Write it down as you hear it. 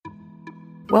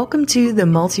Welcome to the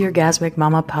Multi-Orgasmic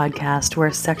Mama podcast,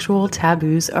 where sexual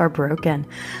taboos are broken.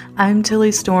 I'm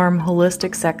Tilly Storm,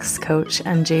 holistic sex coach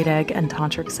and jade egg and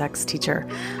tantric sex teacher.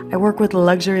 I work with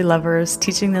luxury lovers,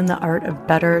 teaching them the art of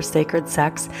better sacred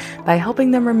sex by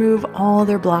helping them remove all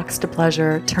their blocks to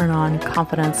pleasure, turn on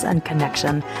confidence and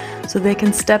connection, so they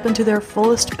can step into their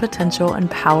fullest potential and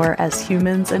power as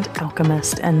humans and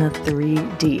alchemists in the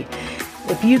 3D.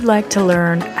 If you'd like to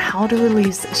learn how to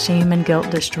release shame and guilt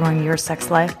destroying your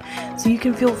sex life so you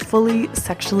can feel fully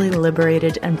sexually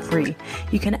liberated and free,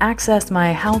 you can access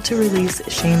my How to Release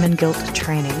Shame and Guilt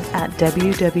training at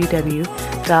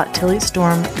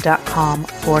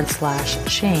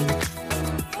www.tillystorm.com/shame.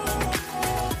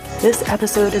 This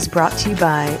episode is brought to you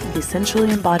by the Sensually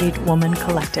Embodied Woman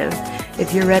Collective.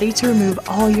 If you're ready to remove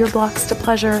all your blocks to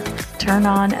pleasure, turn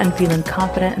on and feeling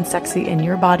confident and sexy in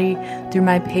your body through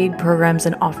my paid programs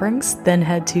and offerings, then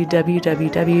head to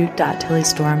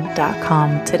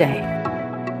www.tillystorm.com today.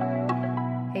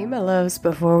 Hey, my loves,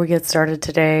 before we get started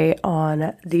today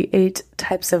on the 8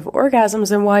 types of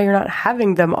orgasms and why you're not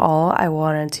having them all, I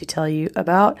wanted to tell you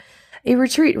about a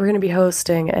retreat we're going to be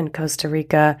hosting in Costa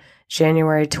Rica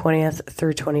January 20th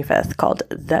through 25th called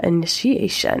The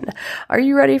Initiation. Are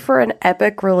you ready for an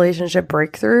epic relationship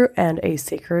breakthrough and a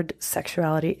sacred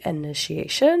sexuality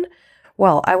initiation?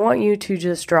 Well, I want you to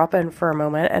just drop in for a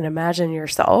moment and imagine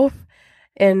yourself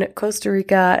in Costa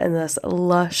Rica in this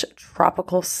lush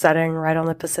tropical setting right on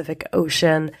the Pacific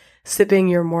Ocean, sipping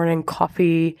your morning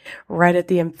coffee right at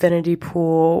the infinity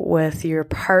pool with your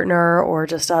partner or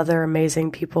just other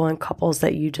amazing people and couples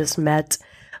that you just met,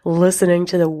 listening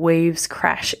to the waves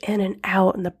crash in and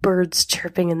out and the birds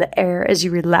chirping in the air as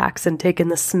you relax and take in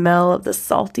the smell of the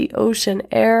salty ocean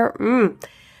air.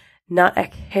 Not a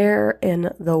care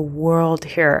in the world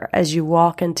here as you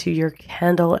walk into your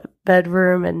candlelit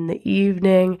bedroom in the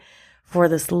evening for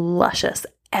this luscious,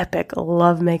 epic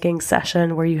lovemaking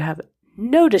session where you have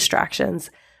no distractions,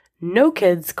 no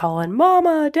kids calling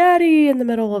mama, daddy in the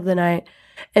middle of the night,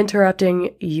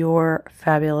 interrupting your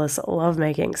fabulous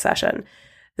lovemaking session.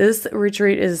 This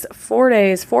retreat is 4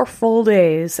 days, 4 full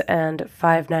days, and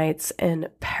 5 nights in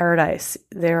paradise.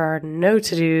 There are no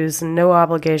to-dos, no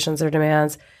obligations or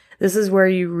demands. This is where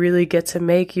you really get to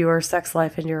make your sex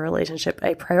life and your relationship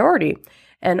a priority.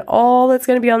 And all that's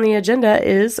going to be on the agenda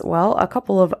is, well, a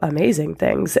couple of amazing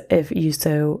things if you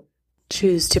so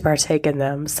choose to partake in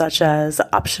them, such as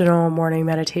optional morning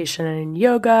meditation and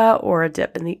yoga, or a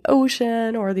dip in the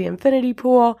ocean, or the infinity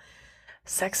pool,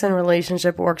 sex and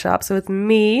relationship workshops with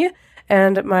me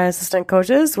and my assistant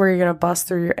coaches, where you're going to bust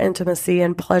through your intimacy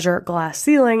and pleasure glass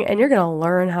ceiling, and you're going to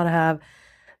learn how to have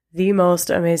the most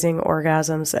amazing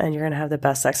orgasms, and you're going to have the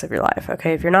best sex of your life.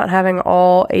 Okay, if you're not having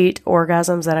all 8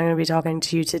 orgasms that I'm going to be talking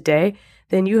to you today,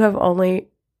 then you have only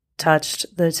touched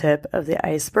the tip of the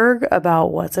iceberg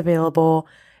about what's available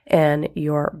in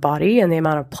your body and the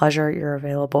amount of pleasure you're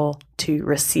available to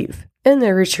receive. In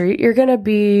the retreat, you're going to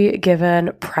be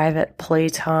given private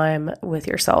playtime with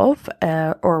yourself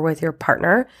or with your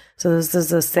partner. So this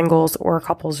is a singles or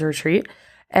couples retreat.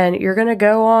 And you're going to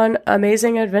go on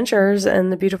amazing adventures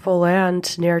in the beautiful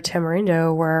land near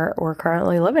Tamarindo where we're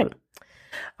currently living.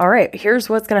 All right, here's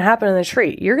what's going to happen in the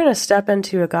retreat. You're going to step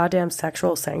into a goddamn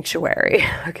sexual sanctuary,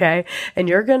 okay? And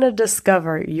you're going to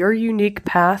discover your unique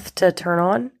path to turn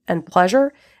on and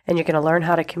pleasure, and you're going to learn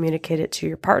how to communicate it to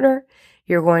your partner.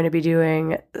 You're going to be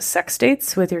doing sex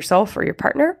dates with yourself or your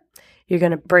partner. You're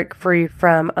going to break free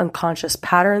from unconscious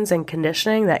patterns and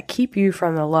conditioning that keep you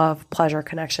from the love, pleasure,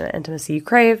 connection, and intimacy you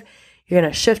crave. You're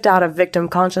going to shift out of victim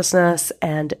consciousness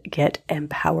and get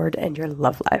empowered in your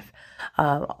love life.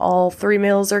 All 3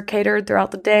 meals are catered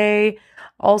throughout the day,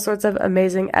 all sorts of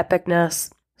amazing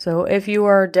epicness. So if you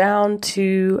are down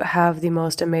to have the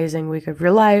most amazing week of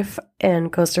your life in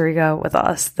Costa Rica with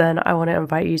us, then I want to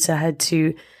invite you to head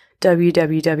to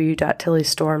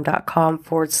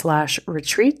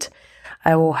www.tillystorm.com/retreat.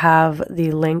 I will have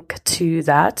the link to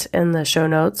that in the show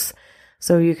notes,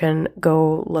 so you can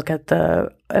go look at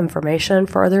the information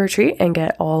for the retreat and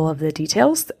get all of the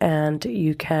details, and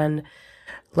you can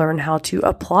learn how to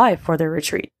apply for the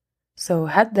retreat. So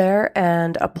head there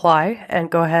and apply and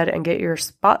go ahead and get your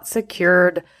spot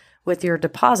secured with your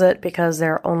deposit, because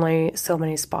there are only so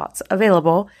many spots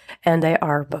available and they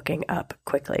are booking up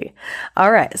quickly.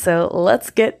 All right, so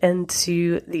let's get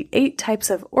into the 8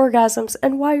 types of orgasms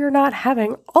and why you're not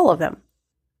having all of them.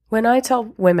 When I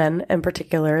tell women in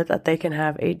particular that they can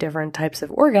have 8 different types of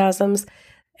orgasms,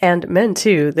 and men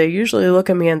too, they usually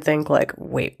look at me and think like,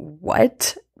 wait,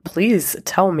 what? Please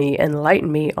tell me,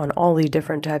 enlighten me on all the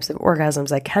different types of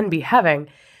orgasms I can be having.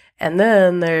 And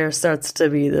then there starts to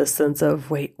be this sense of,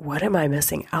 wait, what am I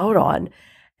missing out on?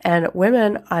 And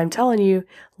women, I'm telling you,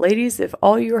 ladies, if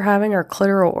all you are having are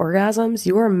clitoral orgasms,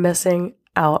 you are missing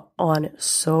out on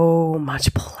so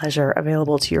much pleasure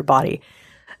available to your body.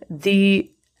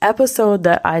 The episode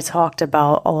that I talked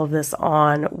about all of this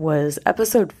on was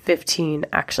episode 15,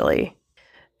 actually.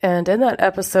 And in that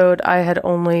episode, I had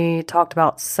only talked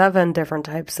about 7 different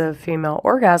types of female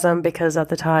orgasm because at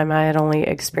the time I had only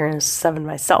experienced 7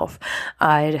 myself.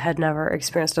 I had never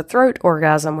experienced a throat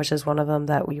orgasm, which is one of them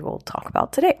that we will talk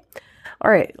about today. All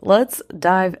right, let's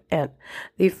dive in.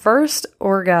 The first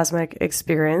orgasmic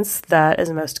experience that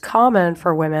is most common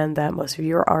for women that most of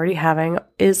you are already having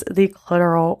is the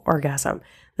clitoral orgasm.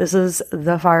 This is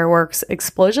the fireworks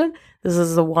explosion. This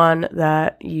is the one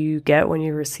that you get when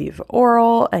you receive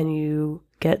oral and you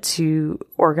get to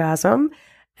orgasm.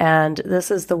 And this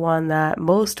is the one that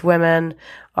most women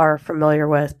are familiar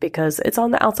with because it's on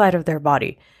the outside of their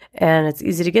body and it's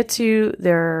easy to get to.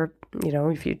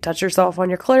 If you touch yourself on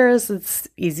your clitoris, it's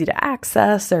easy to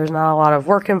access. There's not a lot of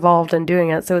work involved in doing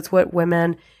it. So it's what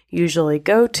women usually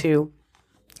go to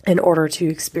in order to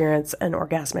experience an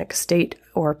orgasmic state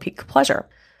or peak pleasure.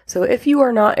 So if you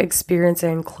are not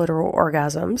experiencing clitoral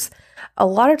orgasms, a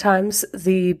lot of times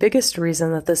the biggest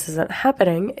reason that this isn't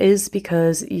happening is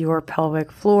because your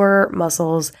pelvic floor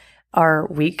muscles are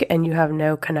weak and you have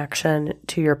no connection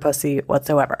to your pussy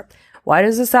whatsoever. Why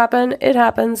does this happen? It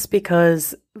happens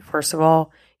because, first of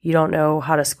all, you don't know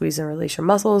how to squeeze and release your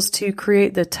muscles to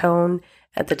create the tone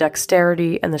and the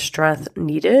dexterity and the strength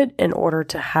needed in order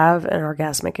to have an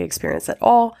orgasmic experience at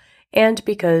all. And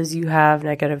because you have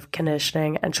negative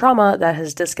conditioning and trauma that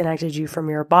has disconnected you from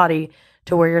your body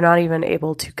to where you're not even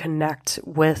able to connect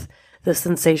with the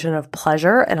sensation of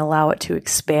pleasure and allow it to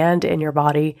expand in your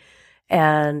body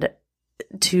and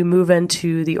to move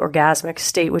into the orgasmic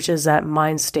state, which is that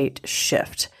mind state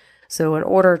shift. So in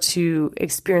order to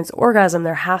experience orgasm,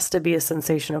 there has to be a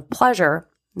sensation of pleasure,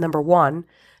 number 1.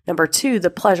 Number 2, the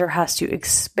pleasure has to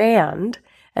expand.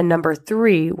 And number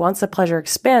 3, once the pleasure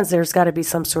expands, there's got to be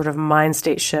some sort of mind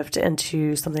state shift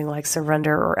into something like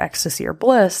surrender or ecstasy or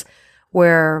bliss,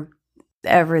 where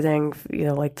everything,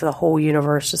 like the whole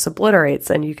universe just obliterates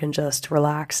and you can just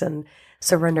relax and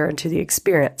surrender into the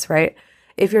experience, right?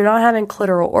 If you're not having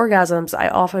clitoral orgasms, I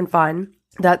often find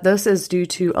that this is due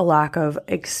to a lack of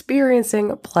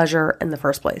experiencing pleasure in the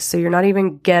first place. So you're not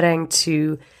even getting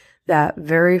to that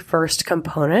very first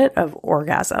component of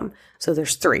orgasm. So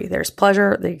there's 3. There's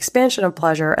pleasure, the expansion of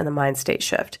pleasure, and the mind state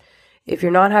shift. If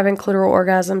you're not having clitoral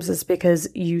orgasms, it's because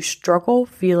you struggle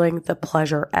feeling the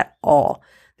pleasure at all.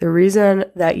 The reason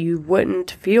that you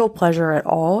wouldn't feel pleasure at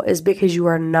all is because you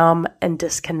are numb and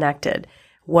disconnected.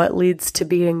 What leads to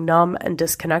being numb and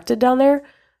disconnected down there?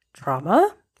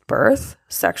 Trauma, birth,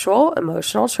 sexual,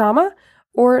 emotional trauma,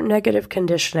 or negative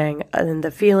conditioning and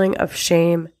the feeling of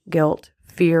shame, guilt,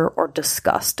 fear, or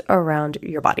disgust around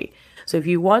your body. So if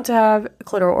you want to have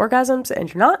clitoral orgasms and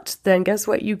you're not, then guess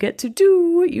what you get to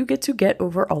do? You get to get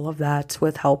over all of that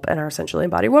with help in our Essentially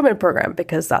Embodied Woman program,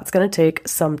 because that's going to take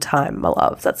some time, my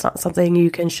love. That's not something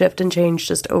you can shift and change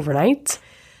just overnight.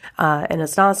 And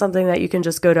it's not something that you can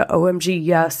just go to OMG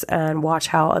Yes and watch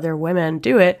how other women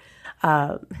do it.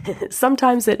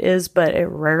 Sometimes it is, but it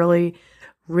rarely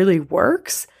really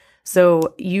works.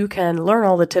 So you can learn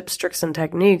all the tips, tricks, and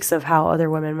techniques of how other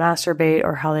women masturbate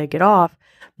or how they get off,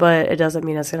 but it doesn't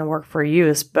mean it's going to work for you,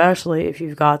 especially if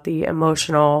you've got the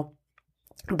emotional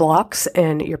blocks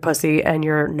in your pussy and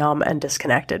you're numb and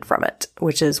disconnected from it,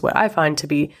 which is what I find to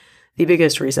be the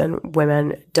biggest reason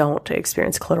women don't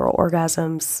experience clitoral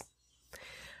orgasms.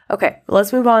 Okay,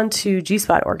 let's move on to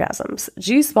G-spot orgasms.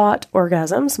 G-spot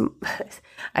orgasms,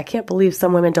 I can't believe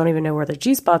some women don't even know where the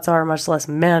G-spots are, much less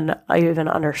men even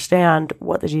understand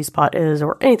what the G-spot is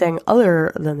or anything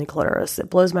other than the clitoris. It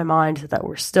blows my mind that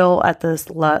we're still at this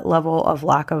level of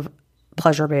lack of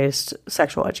pleasure-based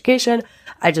sexual education.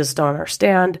 I just don't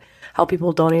understand how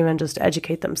people don't even just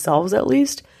educate themselves at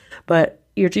least. But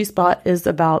your G-spot is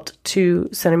about 2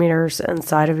 centimeters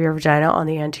inside of your vagina on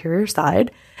the anterior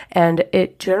side. And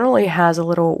it generally has a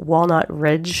little walnut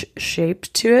ridge shape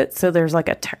to it. So there's like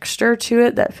a texture to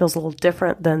it that feels a little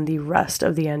different than the rest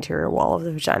of the anterior wall of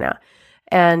the vagina.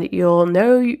 And you'll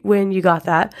know when you got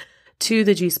that to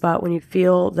the G-spot when you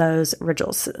feel those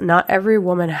ridges. Not every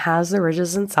woman has the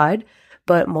ridges inside,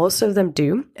 but most of them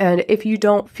do. And if you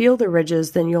don't feel the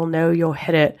ridges, then you'll know you'll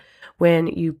hit it when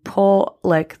you pull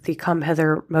like the come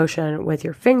hither motion with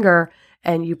your finger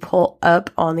and you pull up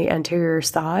on the anterior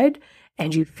side.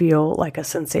 And you feel like a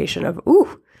sensation of,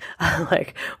 ooh,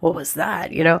 like, what was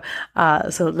that?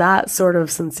 So that sort of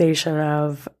sensation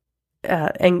of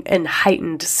and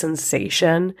heightened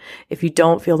sensation. If you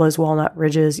don't feel those walnut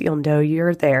ridges, you'll know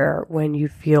you're there when you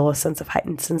feel a sense of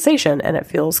heightened sensation, and it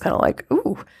feels kind of like,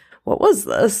 ooh, what was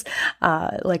this?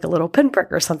 Like a little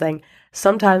pinprick or something.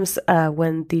 Sometimes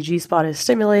when the G-spot is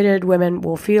stimulated, women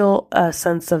will feel a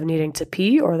sense of needing to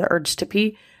pee or the urge to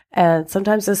pee. And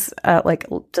sometimes this,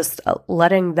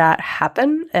 letting that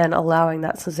happen and allowing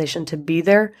that sensation to be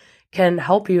there can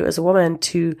help you as a woman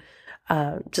to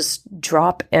just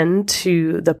drop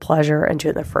into the pleasure and do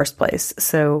it in the first place.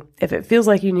 So if it feels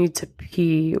like you need to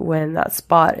pee when that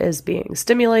spot is being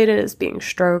stimulated, is being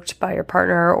stroked by your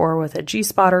partner or with a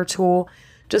G-spotter tool,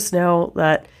 just know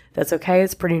that that's okay.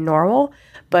 It's pretty normal,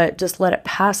 but just let it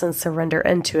pass and surrender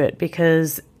into it,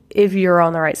 because if you're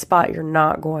on the right spot, you're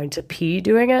not going to pee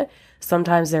doing it.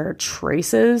 Sometimes there are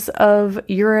traces of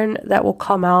urine that will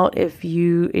come out if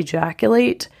you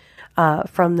ejaculate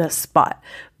from this spot,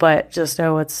 but just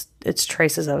know it's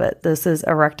traces of it. This is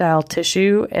erectile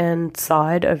tissue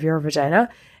inside of your vagina,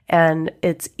 and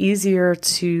it's easier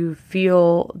to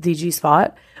feel the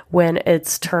G-spot when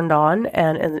it's turned on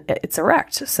and it's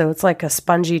erect. So it's like a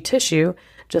spongy tissue,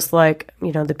 just like,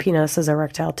 the penis is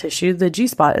erectile tissue, the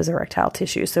G-spot is erectile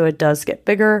tissue. So it does get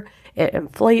bigger, it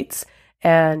inflates,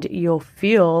 and you'll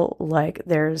feel like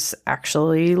there's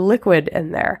actually liquid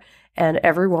in there. And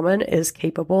every woman is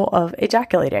capable of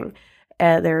ejaculating.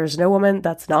 And there's no woman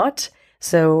that's not.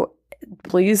 So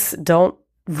please don't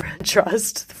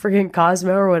trust the freaking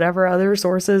Cosmo or whatever other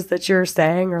sources that you're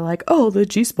saying are like, oh, the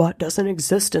G-spot doesn't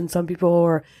exist in some people,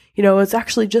 or, it's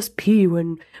actually just pee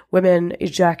when women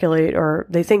ejaculate, or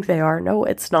they think they are. No,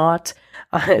 it's not.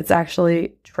 It's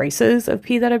actually traces of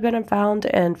pee that have been found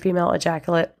in female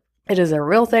ejaculate. It is a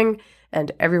real thing,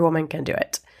 and every woman can do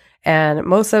it. And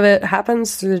most of it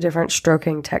happens through the different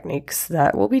stroking techniques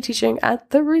that we'll be teaching at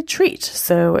the retreat.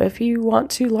 So if you want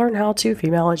to learn how to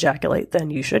female ejaculate, then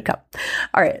you should come.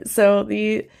 All right. So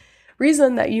the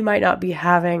reason that you might not be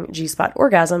having G-spot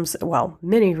orgasms, well,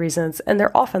 many reasons, and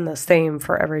they're often the same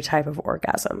for every type of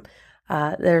orgasm.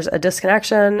 There's a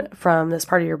disconnection from this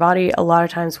part of your body. A lot of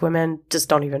times women just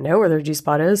don't even know where their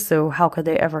G-spot is. So how could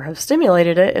they ever have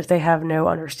stimulated it if they have no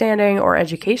understanding or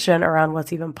education around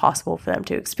what's even possible for them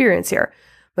to experience here?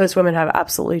 Most women have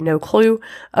absolutely no clue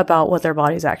about what their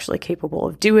body is actually capable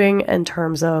of doing in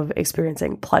terms of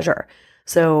experiencing pleasure.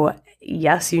 So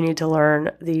yes, you need to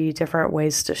learn the different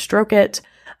ways to stroke it,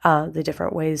 the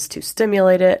different ways to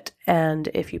stimulate it. And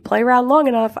if you play around long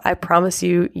enough, I promise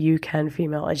you, you can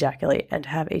female ejaculate and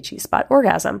have a G-spot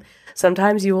orgasm.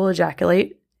 Sometimes you will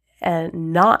ejaculate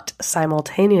and not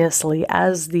simultaneously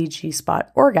as the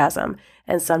G-spot orgasm.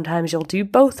 And sometimes you'll do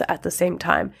both at the same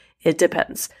time. It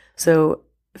depends. So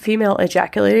female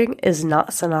ejaculating is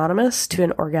not synonymous to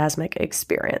an orgasmic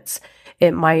experience.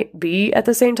 It might be at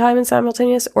the same time and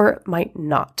simultaneous, or it might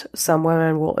not. Some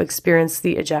women will experience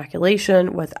the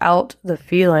ejaculation without the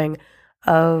feeling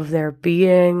of there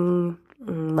being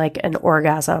like an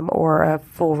orgasm or a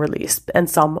full release, and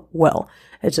some will.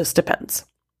 It just depends.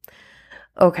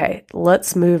 Okay,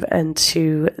 let's move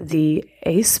into the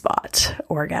A-spot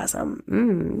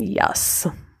orgasm. Yes.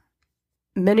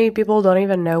 Many people don't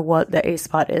even know what the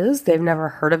A-spot is. They've never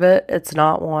heard of it. It's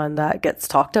not one that gets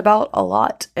talked about a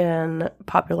lot in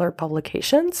popular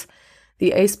publications.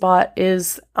 The A-spot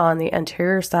is on the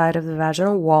anterior side of the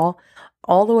vaginal wall,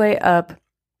 all the way up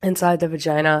inside the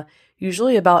vagina,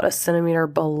 usually about a centimeter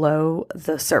below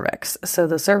the cervix. So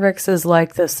the cervix is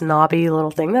like this knobby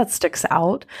little thing that sticks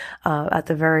out at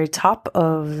the very top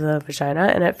of the vagina,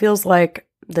 and it feels like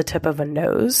the tip of a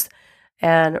nose.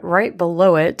 And right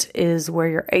below it is where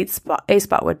your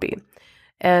A-spot would be.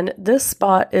 And this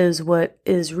spot is what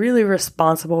is really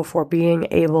responsible for being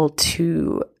able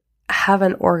to have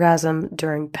an orgasm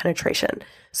during penetration.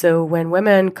 So when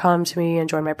women come to me and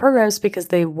join my programs because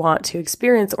they want to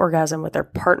experience orgasm with their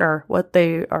partner, what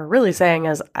they are really saying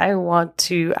is, I want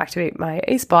to activate my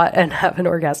A-spot and have an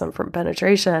orgasm from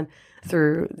penetration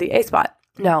through the A-spot.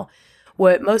 Now,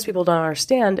 what most people don't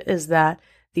understand is that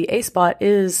the A-spot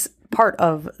is part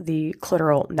of the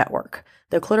clitoral network.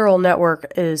 The clitoral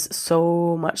network is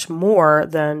so much more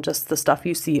than just the stuff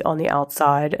you see on the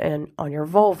outside and on your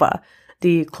vulva.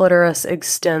 The clitoris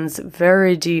extends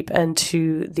very deep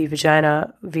into the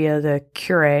vagina via the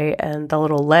curae and the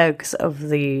little legs of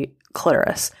the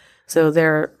clitoris. So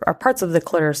there are parts of the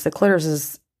clitoris. The clitoris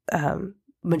is,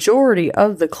 majority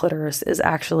of the clitoris is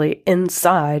actually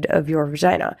inside of your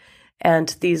vagina. And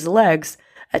these legs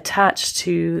attached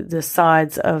to the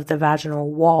sides of the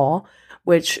vaginal wall,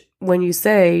 which when you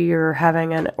say you're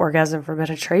having an orgasm from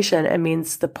penetration, it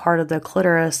means the part of the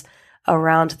clitoris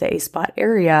around the A-spot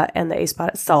area and the A-spot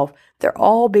itself they're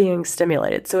all being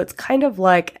stimulated. So it's kind of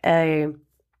like a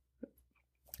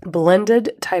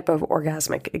blended type of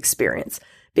orgasmic experience.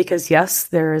 Because yes,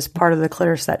 there is part of the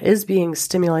clitoris that is being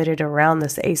stimulated around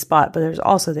this A spot, but there's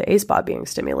also the A spot being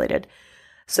stimulated.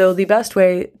 So the best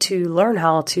way to learn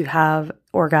how to have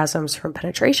orgasms from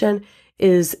penetration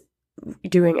is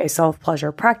doing a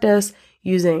self-pleasure practice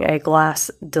using a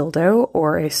glass dildo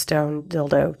or a stone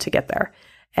dildo to get there.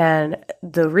 And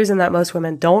the reason that most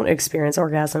women don't experience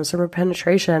orgasms from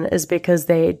penetration is because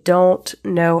they don't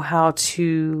know how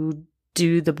to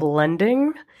do the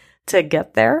blending to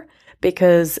get there,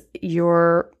 because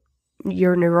your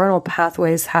neuronal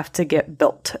pathways have to get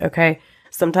built, okay?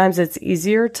 Sometimes it's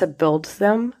easier to build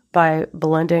them by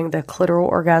blending the clitoral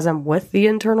orgasm with the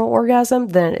internal orgasm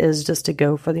than it is just to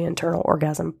go for the internal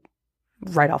orgasm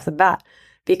right off the bat,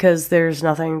 because there's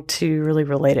nothing to really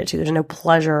relate it to. There's no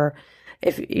pleasure.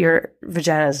 If your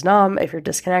vagina is numb, if you're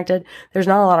disconnected, there's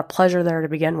not a lot of pleasure there to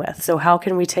begin with. So how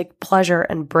can we take pleasure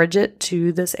and bridge it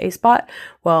to this A spot?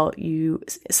 Well, you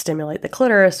stimulate the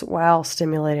clitoris while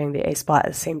stimulating the A spot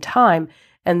at the same time.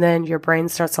 And then your brain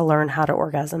starts to learn how to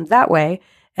orgasm that way.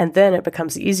 And then it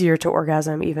becomes easier to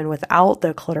orgasm even without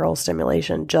the clitoral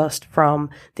stimulation, just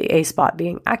from the A spot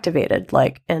being activated,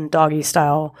 like in doggy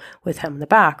style with him in the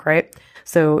back, right?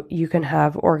 So you can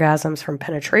have orgasms from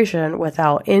penetration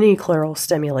without any clitoral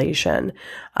stimulation,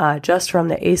 just from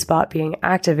the A spot being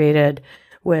activated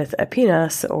with a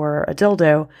penis or a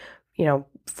dildo,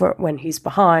 for when he's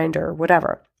behind or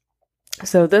whatever.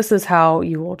 So this is how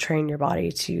you will train your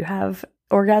body to have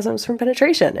orgasms from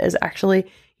penetration, is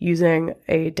actually using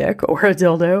a dick or a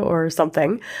dildo or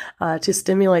something to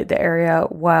stimulate the area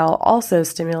while also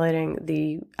stimulating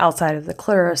the outside of the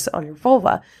clitoris on your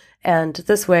vulva. And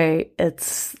this way,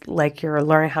 it's like you're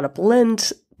learning how to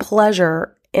blend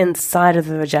pleasure inside of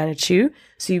the vagina too,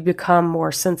 so you become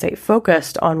more sensate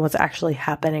focused on what's actually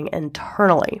happening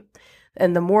internally.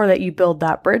 And the more that you build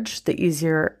that bridge, the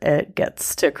easier it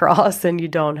gets to cross, and you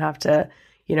don't have to,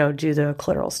 do the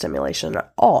clitoral stimulation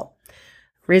at all.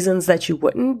 Reasons that you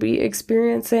wouldn't be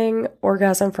experiencing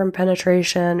orgasm from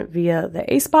penetration via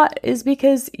the A spot is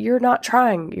because you're not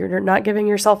trying. You're not giving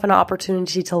yourself an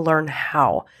opportunity to learn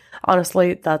how.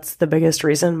 Honestly, that's the biggest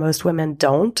reason most women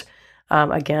don't.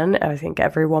 Again, I think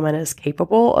every woman is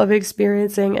capable of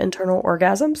experiencing internal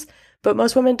orgasms, but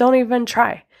most women don't even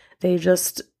try. They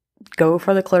just go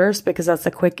for the clitoris because that's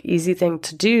a quick, easy thing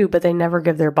to do, but they never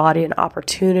give their body an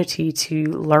opportunity to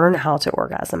learn how to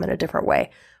orgasm in a different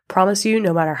way. Promise you,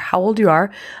 no matter how old you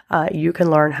are, you can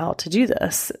learn how to do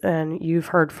this. And you've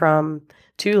heard from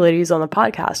two ladies on the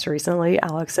podcast recently,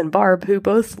 Alex and Barb, who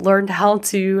both learned how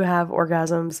to have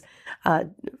orgasms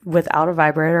without a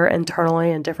vibrator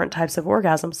internally, and different types of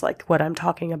orgasms like what I'm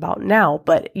talking about now.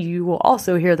 But you will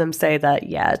also hear them say that,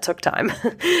 yeah, it took time.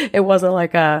 It wasn't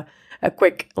like a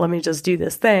quick, let me just do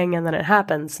this thing and then it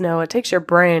happens. No, it takes your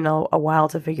brain a while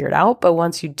to figure it out. But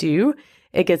once you do,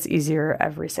 it gets easier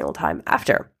every single time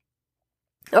after.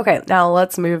 Okay, now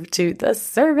let's move to the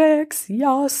cervix.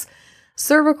 Yes.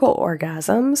 Cervical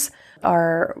orgasms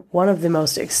are one of the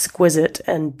most exquisite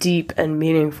and deep and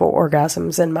meaningful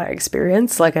orgasms in my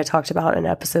experience. Like I talked about in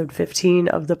episode 15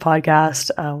 of the podcast,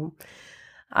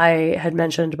 I had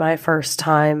mentioned my first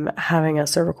time having a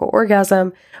cervical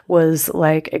orgasm was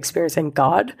like experiencing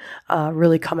God,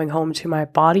 really coming home to my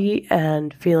body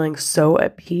and feeling so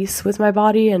at peace with my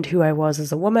body and who I was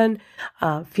as a woman,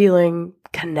 feeling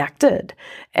connected.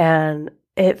 And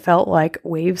it felt like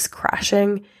waves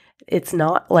crashing. It's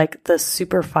not like the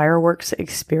super fireworks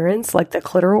experience, like the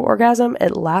clitoral orgasm.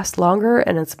 It lasts longer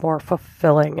and it's more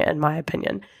fulfilling, in my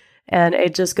opinion. And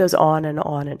it just goes on and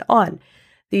on and on.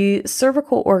 The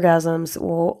cervical orgasms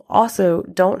will also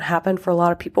don't happen for a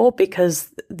lot of people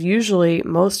because usually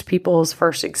most people's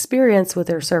first experience with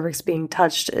their cervix being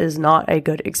touched is not a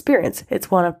good experience.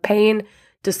 It's one of pain,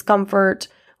 discomfort,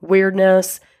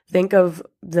 weirdness. Think of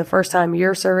the first time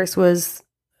your cervix was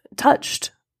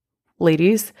touched,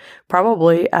 ladies,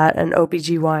 probably at an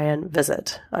OBGYN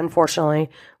visit, unfortunately,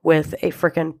 with a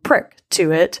freaking prick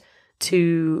to it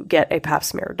to get a pap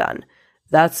smear done.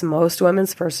 That's most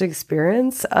women's first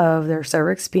experience of their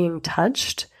cervix being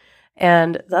touched.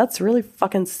 And that's really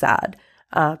fucking sad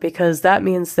because that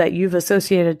means that you've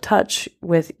associated touch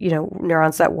with,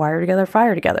 neurons that wire together,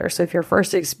 fire together. So if your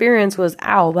first experience was,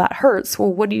 ow, that hurts,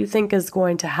 well, what do you think is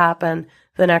going to happen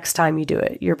the next time you do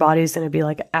it? Your body's going to be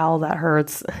like, ow, that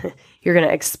hurts. You're going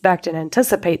to expect and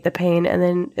anticipate the pain, and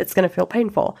then it's going to feel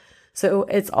painful. So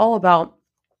it's all about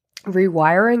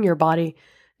rewiring your body,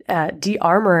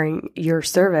 de-armoring your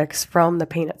cervix from the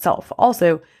pain itself.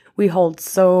 Also, we hold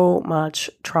so much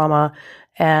trauma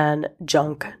and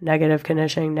junk, negative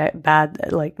conditioning,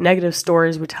 bad, like negative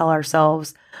stories we tell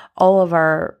ourselves, all of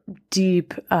our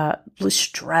deep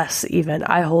stress even.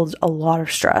 I hold a lot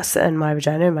of stress in my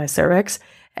vagina and my cervix,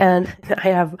 and I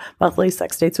have monthly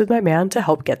sex dates with my man to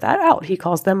help get that out. He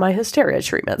calls them my hysteria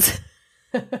treatments.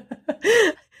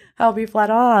 I'll be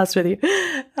flat honest with you.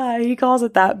 He calls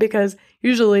it that because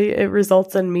usually it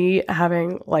results in me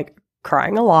having like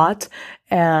crying a lot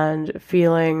and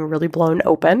feeling really blown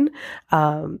open.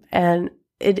 And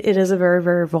it is a very,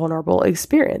 very vulnerable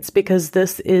experience because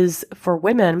this is for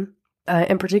women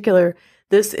in particular,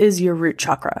 this is your root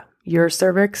chakra. Your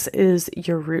cervix is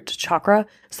your root chakra.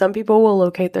 Some people will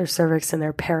locate their cervix in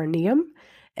their perineum,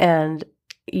 and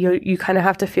you kind of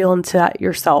have to feel into that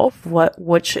yourself,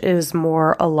 which is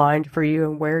more aligned for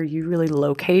you and where you really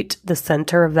locate the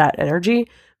center of that energy.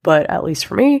 But at least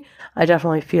for me, I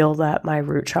definitely feel that my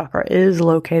root chakra is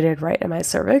located right in my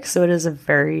cervix. So it is a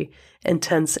very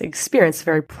intense experience,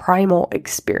 very primal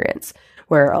experience,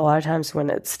 where a lot of times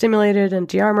when it's stimulated and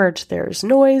de-armored, there's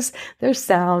noise, there's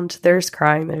sound, there's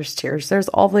crying, there's tears, there's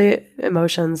all the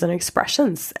emotions and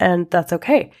expressions, and that's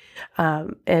okay.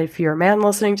 If you're a man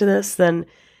listening to this,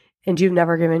 and you've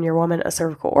never given your woman a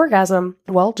cervical orgasm,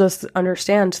 well, just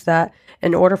understand that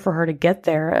in order for her to get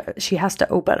there, she has to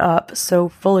open up so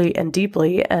fully and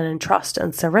deeply and in trust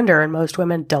and surrender. And most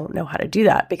women don't know how to do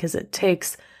that because it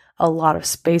takes a lot of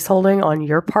space holding on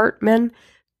your part, men,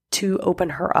 to open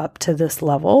her up to this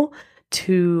level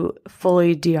to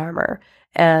fully de-armor.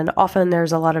 And often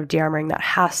there's a lot of de-armoring that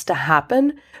has to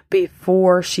happen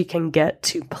before she can get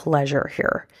to pleasure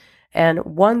here. And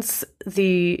once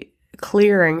the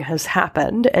clearing has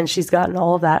happened and she's gotten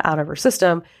all of that out of her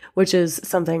system, which is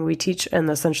something we teach in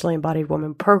the Essentially Embodied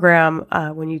Woman program.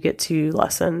 When you get to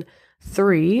lesson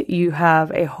 3, you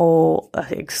have a whole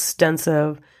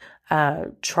extensive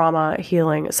self-trauma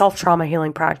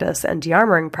healing practice and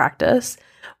de-armoring practice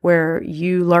where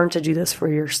you learn to do this for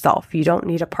yourself. You don't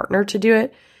need a partner to do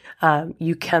it.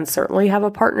 You can certainly have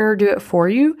a partner do it for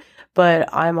you,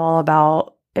 but I'm all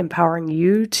about empowering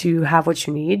you to have what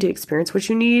you need, to experience what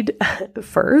you need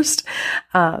first.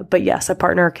 But yes, a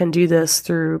partner can do this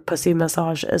through pussy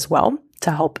massage as well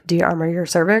to help de-armor your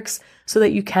cervix so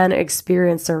that you can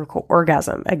experience cervical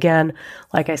orgasm. Again,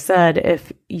 like I said,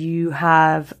 if you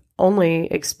have only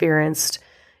experienced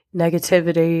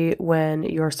negativity when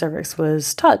your cervix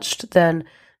was touched, then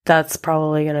that's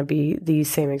probably going to be the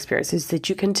same experiences that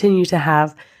you continue to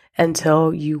have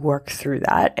until you work through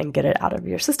that and get it out of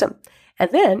your system.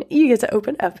 And then you get to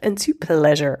open up into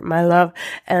pleasure, my love.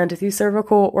 And the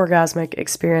cervical orgasmic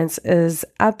experience is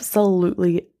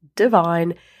absolutely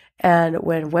divine. And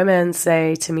when women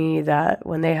say to me that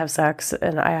when they have sex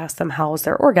and I ask them, how is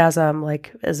their orgasm?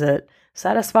 Like, is it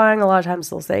satisfying? A lot of times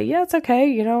they'll say, yeah, it's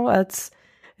okay.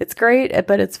 It's great.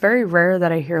 But it's very rare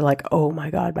that I hear like, oh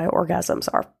my God, my orgasms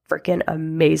are freaking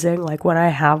amazing. Like when I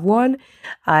have one,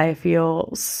 I feel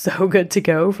so good to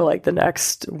go for like the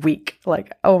next week.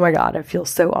 Like, oh my God, I feel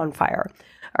so on fire.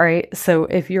 All right. So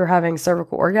if you're having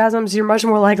cervical orgasms, you're much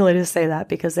more likely to say that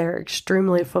because they're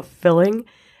extremely fulfilling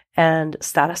and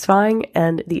satisfying,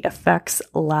 and the effects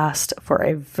last for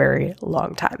a very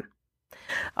long time.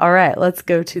 All right, let's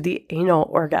go to the anal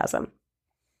orgasm.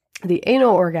 The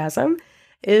anal orgasm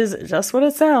is just what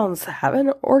it sounds, have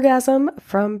an orgasm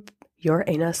from your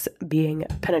anus being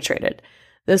penetrated.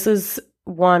 This is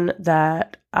one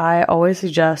that I always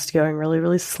suggest going really,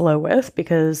 really slow with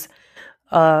because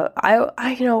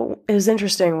it was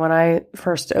interesting when I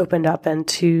first opened up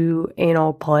into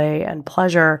anal play and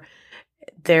pleasure.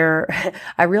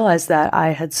 I realized that I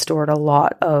had stored a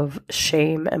lot of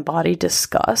shame and body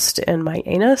disgust in my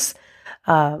anus.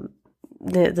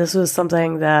 This was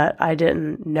something that I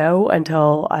didn't know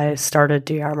until I started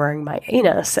de-armoring my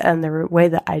anus. And the way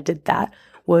that I did that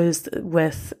was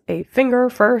with a finger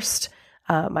first.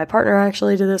 My partner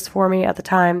actually did this for me at the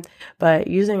time, but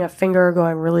using a finger,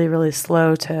 going really, really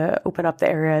slow to open up the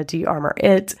area, de-armor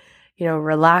it,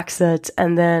 relax it,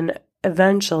 and then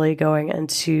eventually going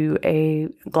into a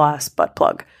glass butt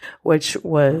plug, which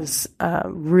was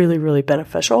really, really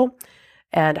beneficial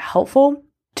and helpful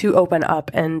to open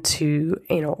up into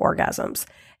anal orgasms.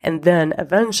 And then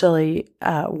eventually,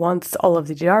 once all of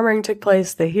the de-armoring took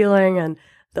place, the healing and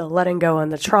the letting go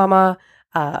and the trauma,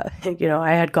 I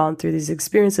had gone through these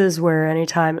experiences where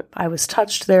anytime I was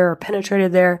touched there or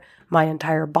penetrated there, my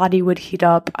entire body would heat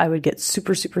up. I would get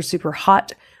super, super, super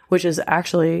hot, which is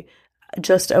actually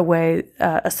just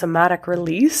a somatic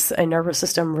release, a nervous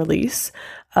system release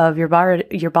of your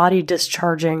body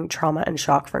discharging trauma and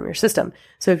shock from your system.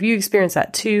 So if you experience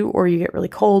that too, or you get really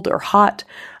cold or hot,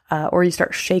 or you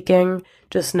start shaking,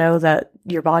 just know that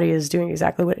your body is doing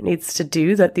exactly what it needs to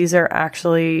do, that these are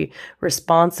actually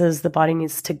responses the body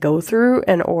needs to go through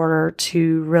in order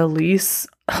to release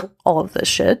all of this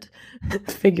shit,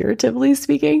 figuratively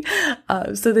speaking,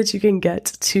 so that you can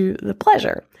get to the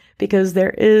pleasure. Because there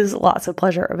is lots of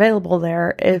pleasure available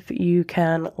there if you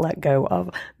can let go of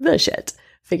the shit,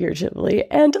 figuratively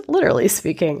and literally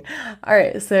speaking. All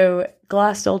right, so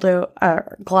glass dildo,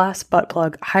 glass butt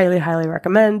plug, highly, highly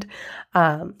recommend.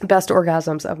 Best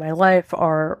orgasms of my life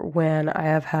are when I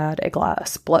have had a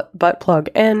glass butt plug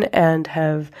in and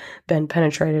have been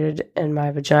penetrated in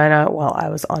my vagina while I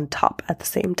was on top at the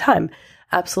same time.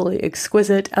 Absolutely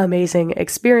exquisite, amazing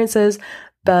experiences.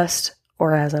 Best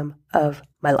orgasm of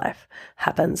my life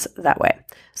happens that way.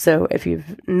 So if you're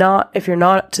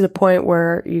not to the point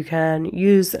where you can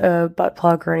use a butt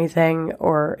plug or anything,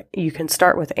 or you can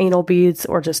start with anal beads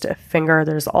or just a finger,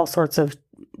 there's all sorts of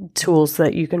tools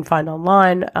that you can find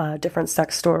online, different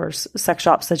sex stores, sex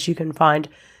shops that you can find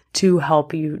to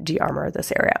help you de-armor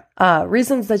this area.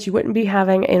 Reasons that you wouldn't be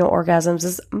having anal orgasms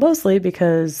is mostly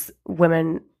because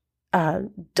women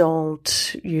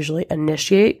don't usually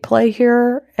initiate play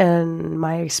here in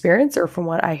my experience, or from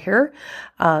what I hear.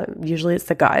 Usually it's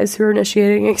the guys who are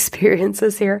initiating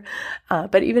experiences here.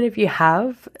 But even if you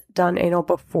have done anal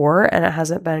before and it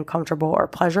hasn't been comfortable or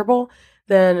pleasurable,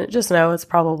 then just know it's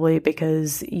probably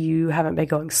because you haven't been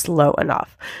going slow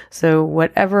enough. So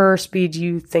whatever speed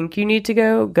you think you need to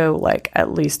go like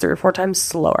at least 3 or 4 times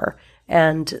slower.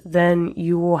 And then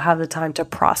you will have the time to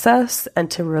process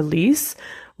and to release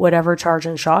whatever charge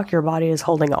and shock your body is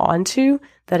holding on to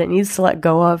that it needs to let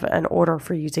go of in order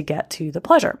for you to get to the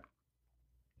pleasure.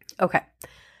 Okay,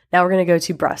 now we're going to go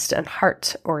to breast and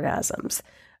heart orgasms.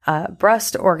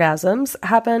 Breast orgasms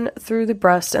happen through the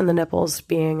breast and the nipples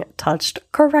being touched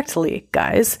correctly,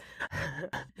 guys.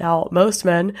 Now, most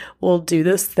men will do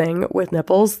this thing with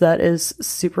nipples that is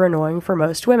super annoying for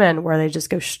most women, where they just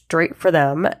go straight for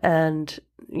them and,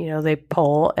 they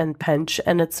pull and pinch,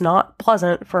 and it's not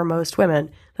pleasant for most women.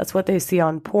 That's what they see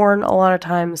on porn a lot of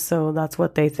times, so that's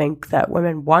what they think that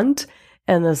women want,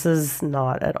 and this is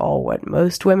not at all what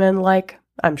most women like.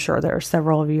 I'm sure there are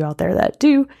several of you out there that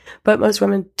do, but most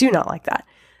women do not like that.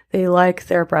 They like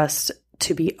their breast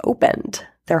to be opened,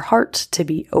 their heart to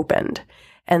be opened.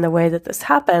 And the way that this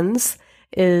happens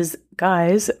is,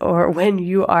 guys, or when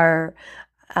you are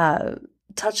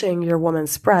touching your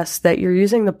woman's breast, that you're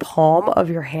using the palm of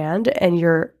your hand and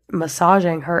you're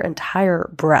massaging her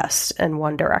entire breast in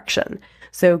one direction.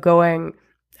 So going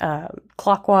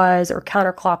clockwise or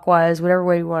counterclockwise, whatever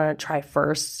way you want to try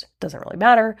first, doesn't really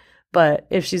matter. But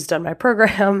if she's done my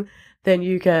program, then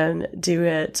you can do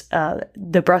it,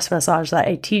 the breast massage that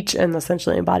I teach in the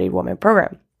Essentially Embodied Woman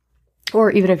program.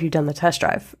 Or even if you've done the test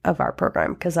drive of our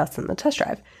program, because that's in the test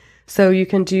drive. So you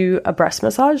can do a breast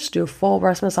massage, do a full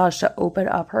breast massage to open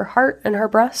up her heart and her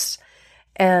breast.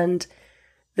 And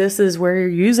this is where you're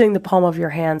using the palm of your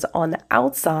hands on the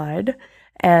outside,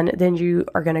 and then you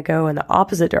are going to go in the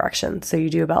opposite direction. So you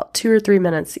do about 2 or 3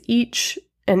 minutes each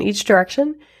in each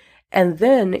direction. And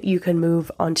then you can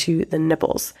move onto the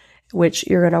nipples, which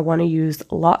you're going to want to use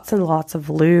lots and lots of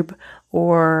lube,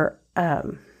 or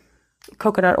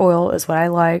coconut oil is what I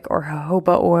like, or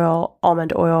jojoba oil,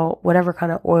 almond oil, whatever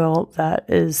kind of oil that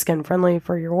is skin friendly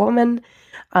for your woman.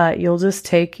 You'll just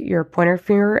take your pointer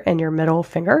finger and your middle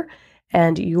finger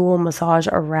and you will massage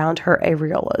around her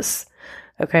areolas.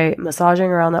 Okay, massaging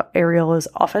around the areolas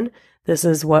often. This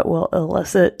is what will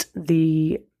elicit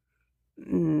the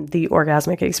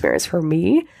orgasmic experience for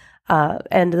me.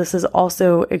 And this is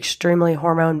also extremely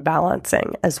hormone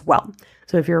balancing as well.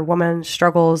 So if your woman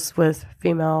struggles with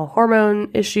female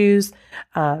hormone issues,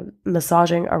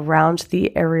 massaging around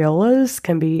the areolas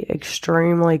can be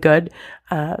extremely good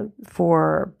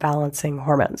for balancing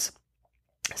hormones.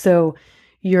 So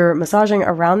you're massaging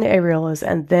around the areolas,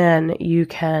 and then you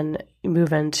can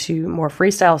move into more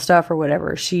freestyle stuff or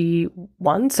whatever she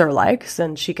wants or likes,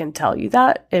 and she can tell you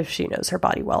that if she knows her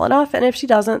body well enough. And if she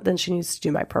doesn't, then she needs to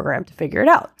do my program to figure it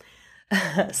out.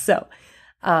 So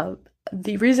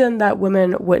the reason that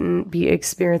women wouldn't be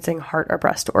experiencing heart or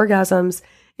breast orgasms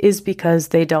is because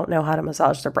they don't know how to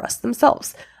massage their breasts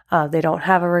themselves. They don't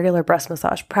have a regular breast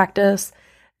massage practice.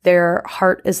 Their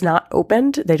heart is not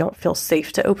opened. They don't feel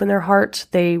safe to open their heart.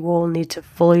 They will need to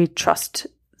fully trust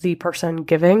the person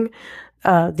giving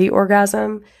the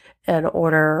orgasm in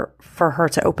order for her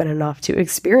to open enough to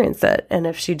experience it. And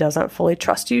if she doesn't fully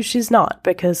trust you, she's not,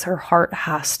 because her heart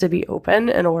has to be open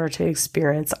in order to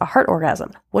experience a heart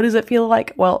orgasm. What does it feel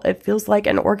like? Well, it feels like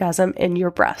an orgasm in your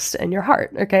breast and your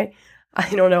heart, okay? I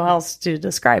don't know how else to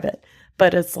describe it,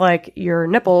 but it's like your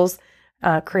nipples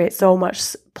create so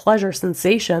much pleasure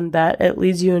sensation that it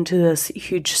leads you into this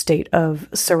huge state of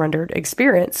surrendered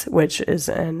experience, which is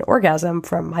an orgasm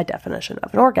from my definition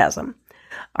of an orgasm.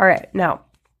 All right, now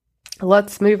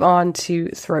let's move on to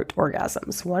throat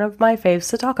orgasms, one of my faves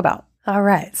to talk about. All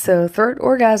right, so throat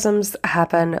orgasms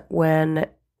happen when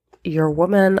your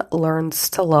woman learns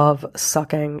to love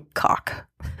sucking cock.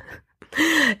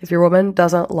 If your woman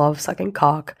doesn't love sucking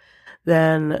cock,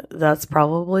 then that's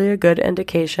probably a good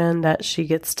indication that she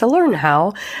gets to learn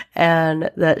how and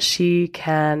that she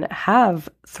can have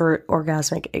throat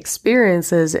orgasmic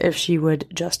experiences if she would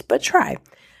just but try.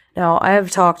 Now, I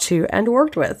have talked to and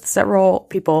worked with several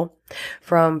people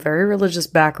from very religious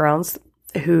backgrounds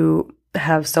who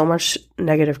have so much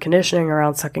negative conditioning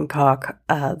around sucking cock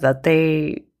that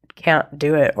they can't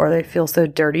do it, or they feel so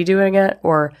dirty doing it,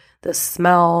 or the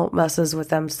smell messes with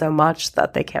them so much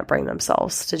that they can't bring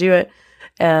themselves to do it.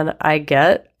 And I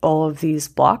get all of these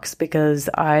blocks because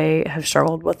I have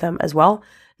struggled with them as well.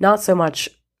 Not so much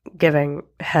giving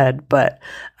head, but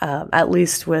at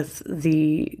least with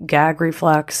the gag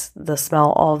reflex, the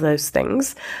smell, all of those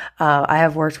things. I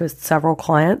have worked with several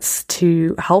clients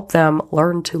to help them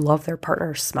learn to love their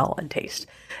partner's smell and taste.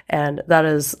 And that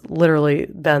has literally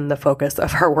been the focus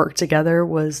of our work together,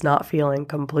 was not feeling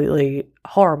completely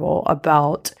horrible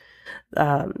about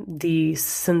the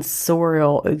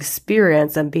sensorial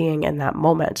experience and being in that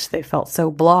moment. They felt so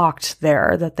blocked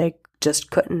there that they just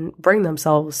couldn't bring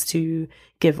themselves to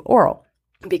give oral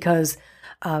because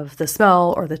of the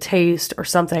smell or the taste or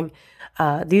something.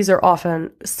 These are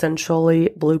often sensually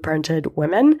blueprinted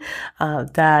women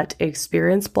that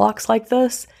experience blocks like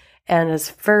this, and it's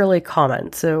fairly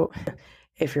common. So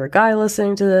if you're a guy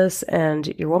listening to this and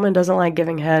your woman doesn't like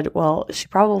giving head, well, she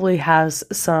probably has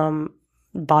some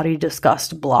body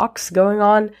disgust blocks going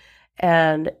on,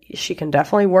 and she can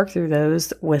definitely work through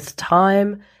those with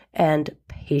time and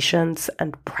patience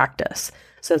and practice.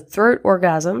 So throat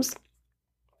orgasms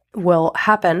will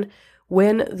happen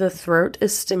when the throat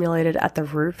is stimulated at the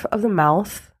roof of the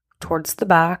mouth, towards the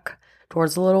back,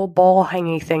 towards the little ball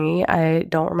hangy thingy. I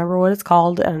don't remember what it's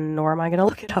called, and nor am I going to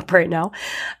look it up right now.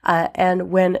 And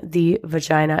when the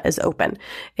vagina is open.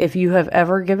 If you have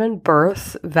ever given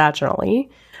birth vaginally,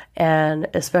 and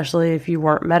especially if you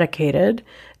weren't medicated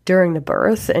during the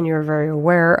birth and you're very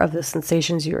aware of the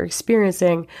sensations you're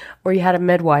experiencing, or you had a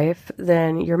midwife,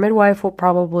 then your midwife will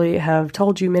probably have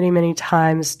told you many, many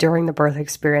times during the birth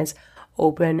experience,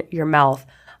 open your mouth,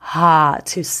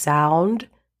 to sound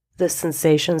the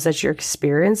sensations that you're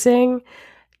experiencing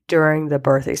during the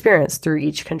birth experience through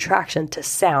each contraction, to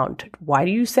sound. Why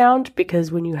do you sound?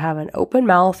 Because when you have an open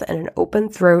mouth and an open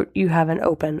throat, you have an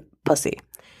open pussy.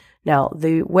 Now,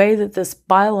 the way that this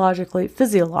biologically,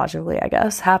 physiologically, I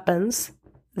guess, happens,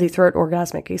 the throat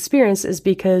orgasmic experience, is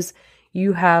because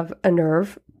you have a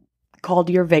nerve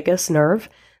called your vagus nerve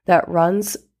that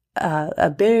runs a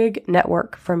big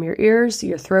network from your ears,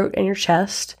 your throat, and your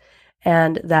chest,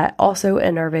 and that also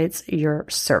innervates your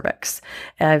cervix.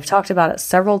 And I've talked about it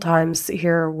several times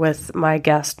here with my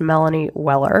guest, Melanie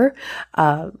Weller.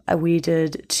 We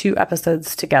did 2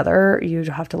 episodes together. You'd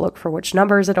have to look for which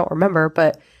numbers, I don't remember,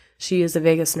 but she is a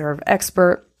vagus nerve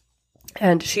expert,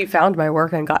 and she found my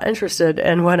work and got interested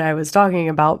in what I was talking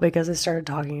about because I started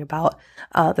talking about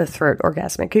the throat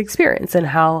orgasmic experience and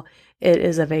how it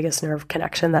is a vagus nerve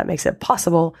connection that makes it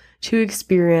possible to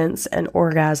experience an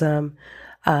orgasm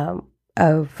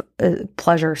of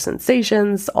pleasure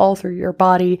sensations all through your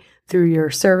body, through your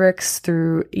cervix,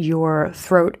 through your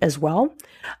throat as well,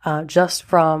 just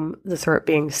from the throat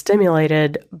being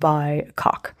stimulated by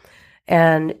cock.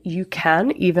 And you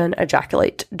can even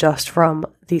ejaculate just from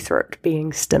the throat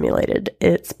being stimulated.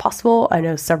 It's possible. I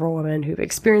know several women who've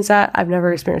experienced that. I've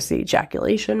never experienced the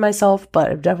ejaculation myself, but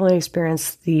I've definitely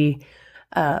experienced the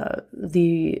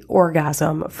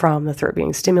orgasm from the throat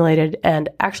being stimulated and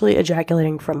actually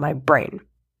ejaculating from my brain.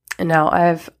 And now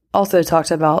I've also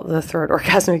talked about the throat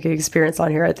orgasmic experience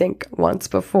on here, I think once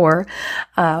before,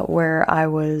 where I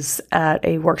was at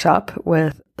a workshop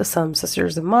with some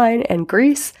sisters of mine in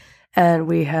Greece, and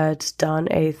we had done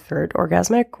a throat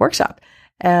orgasmic workshop.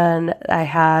 And I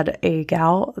had a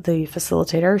gal, the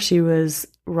facilitator, she was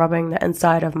rubbing the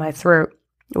inside of my throat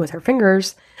with her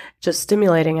fingers, just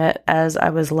stimulating it as I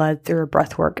was led through a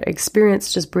breathwork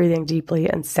experience, just breathing deeply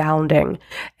and sounding.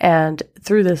 And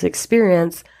through this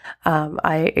experience,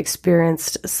 I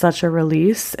experienced such a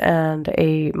release and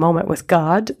a moment with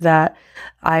God that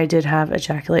I did have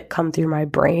ejaculate come through my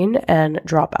brain and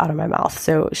drop out of my mouth.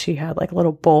 So she had like a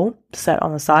little bowl set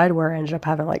on the side where I ended up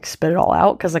having like spit it all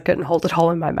out because I couldn't hold it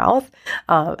all in my mouth.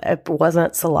 It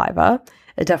wasn't saliva.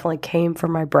 It definitely came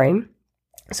from my brain.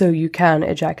 So you can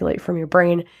ejaculate from your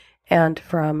brain and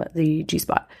from the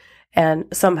G-spot. And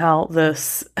somehow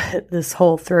this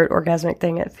whole throat orgasmic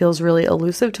thing, it feels really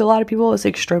elusive to a lot of people. It's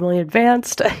extremely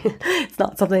advanced. It's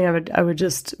not something I would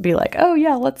just be like, oh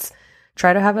yeah, let's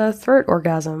try to have a throat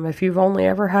orgasm. If you've only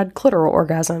ever had clitoral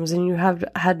orgasms and you have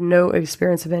had no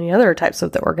experience of any other types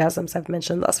of the orgasms I've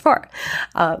mentioned thus far,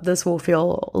 this will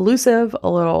feel elusive, a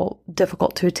little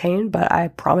difficult to attain, but I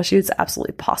promise you it's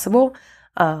absolutely possible.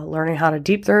 Learning how to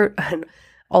deep throat and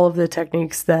all of the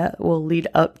techniques that will lead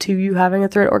up to you having a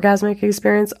throat orgasmic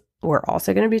experience, we're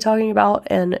also going to be talking about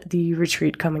in the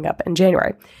retreat coming up in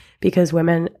January. Because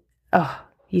women,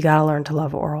 you got to learn to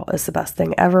love oral. It's the best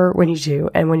thing ever when you do.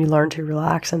 And when you learn to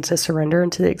relax and to surrender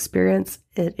into the experience,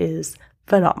 it is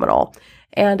phenomenal.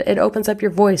 And it opens up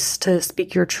your voice to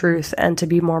speak your truth and to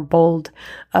be more bold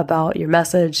about your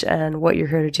message and what you're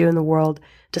here to do in the world,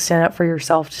 to stand up for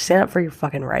yourself, to stand up for your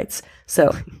fucking rights.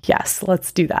 So yes,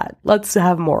 let's do that. Let's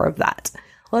have more of that.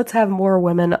 Let's have more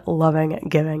women loving,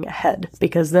 giving head,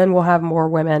 because then we'll have more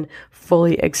women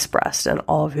fully expressed in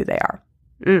all of who they are.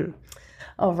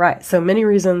 All right. So many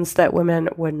reasons that women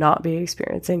would not be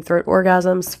experiencing throat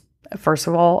orgasms. First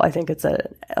of all, I think it's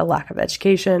a lack of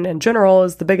education in general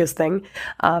is the biggest thing.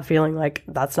 Feeling like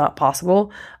that's not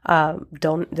possible.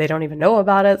 They don't even know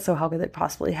about it. So how could they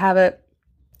possibly have it?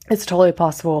 It's totally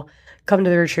possible. Come to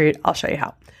the retreat. I'll show you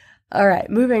how. All right.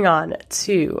 Moving on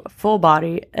to full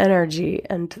body energy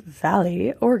and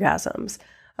valley orgasms.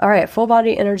 All right. Full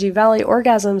body energy valley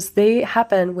orgasms, they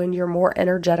happen when you're more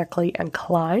energetically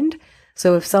inclined.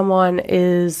 So if someone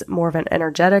is more of an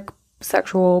energetic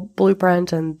sexual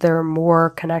blueprint and they're more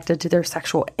connected to their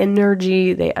sexual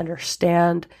energy, they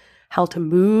understand how to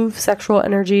move sexual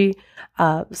energy,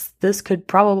 this could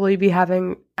probably be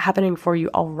happening for you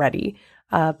already.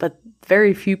 But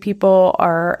very few people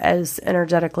are as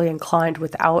energetically inclined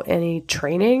without any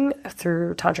training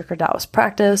through tantric or Taoist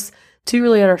practice to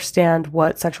really understand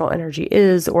what sexual energy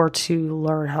is or to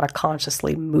learn how to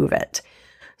consciously move it.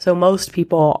 So most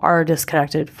people are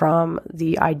disconnected from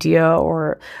the idea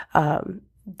or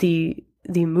the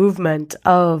movement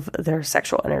of their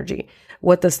sexual energy.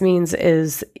 What this means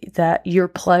is that your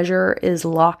pleasure is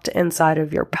locked inside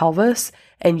of your pelvis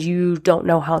and you don't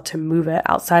know how to move it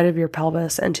outside of your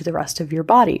pelvis and to the rest of your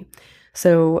body.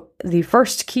 So the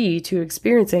first key to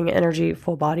experiencing energy,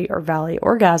 full body, or valley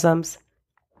orgasms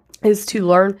is to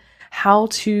learn how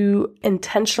to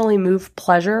intentionally move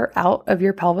pleasure out of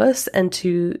your pelvis and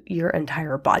to your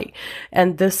entire body.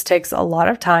 And this takes a lot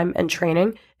of time and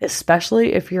training,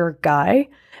 especially if you're a guy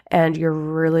and you're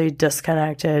really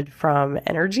disconnected from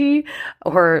energy,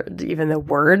 or even the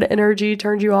word energy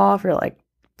turned you off. You're like,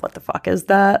 what the fuck is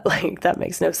that? Like, that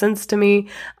makes no sense to me.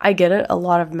 I get it. A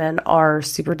lot of men are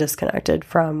super disconnected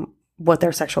from what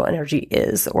their sexual energy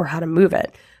is or how to move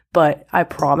it. But I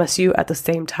promise you at the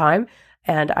same time,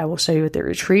 and I will show you at the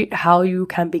retreat, how you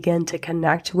can begin to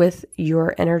connect with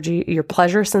your energy, your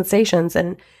pleasure sensations,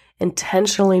 and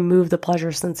intentionally move the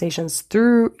pleasure sensations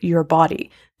through your body,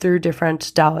 through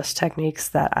different Taoist techniques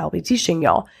that I'll be teaching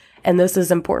y'all. And this is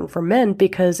important for men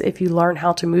because if you learn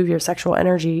how to move your sexual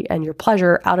energy and your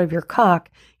pleasure out of your cock,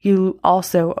 you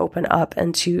also open up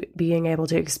into being able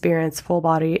to experience full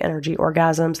body energy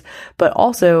orgasms, but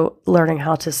also learning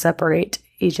how to separate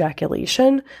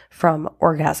ejaculation from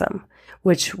orgasm,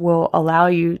 which will allow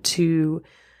you to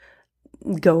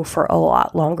go for a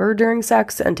lot longer during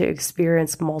sex and to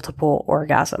experience multiple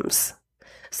orgasms.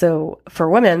 So for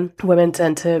women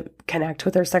tend to connect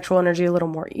with their sexual energy a little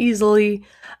more easily,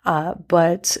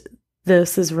 but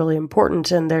this is really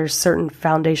important. And there's certain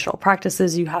foundational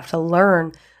practices you have to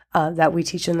learn that we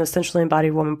teach in the Essentially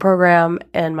Embodied Woman program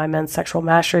and my men's sexual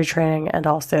mastery training, and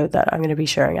also that I'm going to be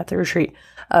sharing at the retreat,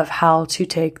 of how to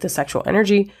take the sexual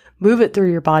energy, move it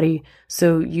through your body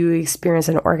so you experience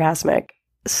an orgasmic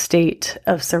state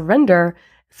of surrender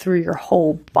through your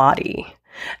whole body,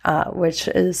 which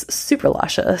is super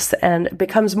luscious and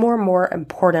becomes more and more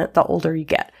important the older you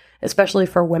get, especially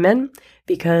for women,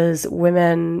 because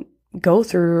women go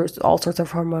through all sorts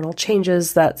of hormonal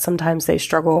changes that sometimes they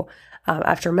struggle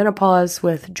after menopause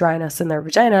with dryness in their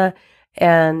vagina,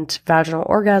 and vaginal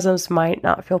orgasms might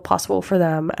not feel possible for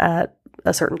them at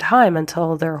a certain time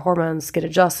until their hormones get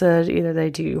adjusted. Either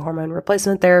they do hormone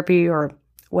replacement therapy or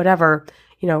whatever,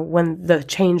 when the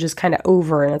change is kind of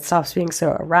over and it stops being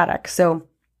so erratic. So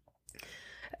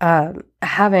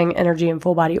having energy and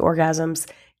full body orgasms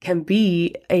can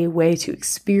be a way to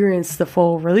experience the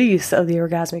full release of the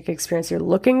orgasmic experience you're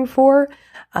looking for,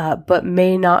 but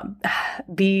may not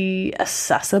be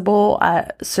accessible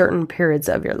at certain periods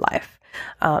of your life.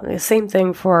 The same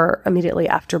thing for immediately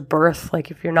after birth.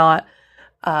 Like if you're not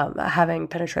having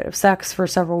penetrative sex for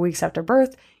several weeks after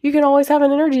birth, you can always have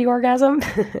an energy orgasm.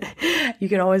 You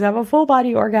can always have a full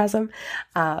body orgasm.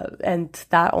 And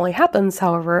that only happens,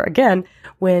 however, again,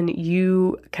 when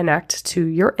you connect to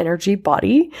your energy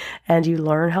body and you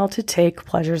learn how to take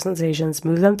pleasure sensations,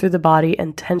 move them through the body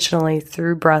intentionally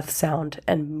through breath, sound,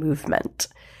 and movement.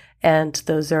 And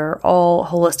those are all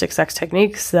holistic sex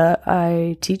techniques that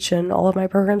I teach in all of my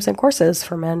programs and courses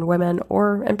for men, women,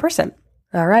 or in person.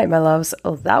 All right, my loves,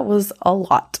 that was a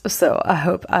lot. So I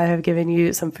hope I have given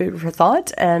you some food for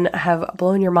thought and have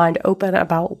blown your mind open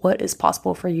about what is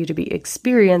possible for you to be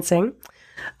experiencing.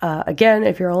 Again,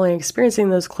 if you're only experiencing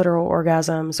those clitoral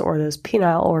orgasms or those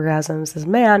penile orgasms as a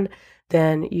man,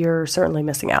 then you're certainly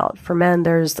missing out. For men,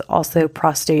 there's also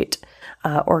prostate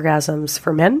orgasms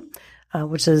for men,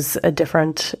 which is a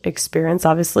different experience,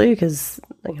 obviously, because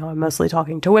I'm mostly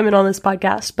talking to women on this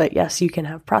podcast. But yes, you can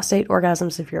have prostate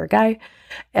orgasms if you're a guy.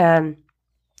 And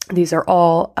these are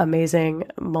all amazing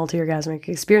multi-orgasmic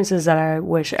experiences that I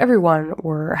wish everyone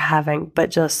were having,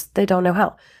 but just they don't know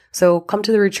how. So come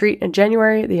to the retreat in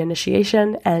January, the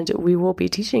initiation, and we will be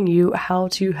teaching you how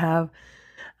to have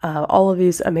all of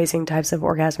these amazing types of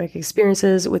orgasmic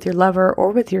experiences with your lover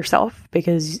or with yourself,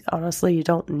 because honestly, you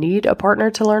don't need a partner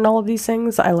to learn all of these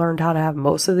things. I learned how to have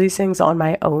most of these things on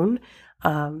my own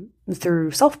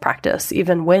through self-practice.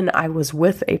 Even when I was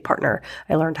with a partner,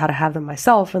 I learned how to have them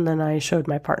myself, and then I showed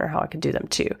my partner how I could do them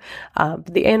too.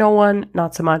 The anal one,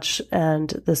 not so much, and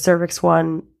the cervix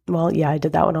one, well, yeah, I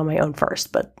did that one on my own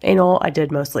first, but anal, I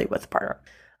did mostly with a partner.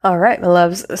 All right, my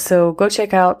loves. So go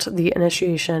check out the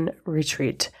initiation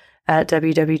retreat at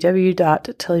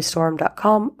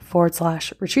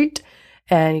www.tillystorm.com/retreat.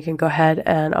 And you can go ahead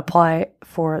and apply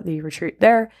for the retreat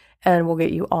there, and we'll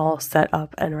get you all set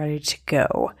up and ready to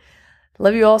go.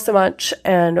 Love you all so much,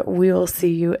 and we will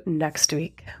see you next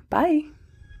week. Bye.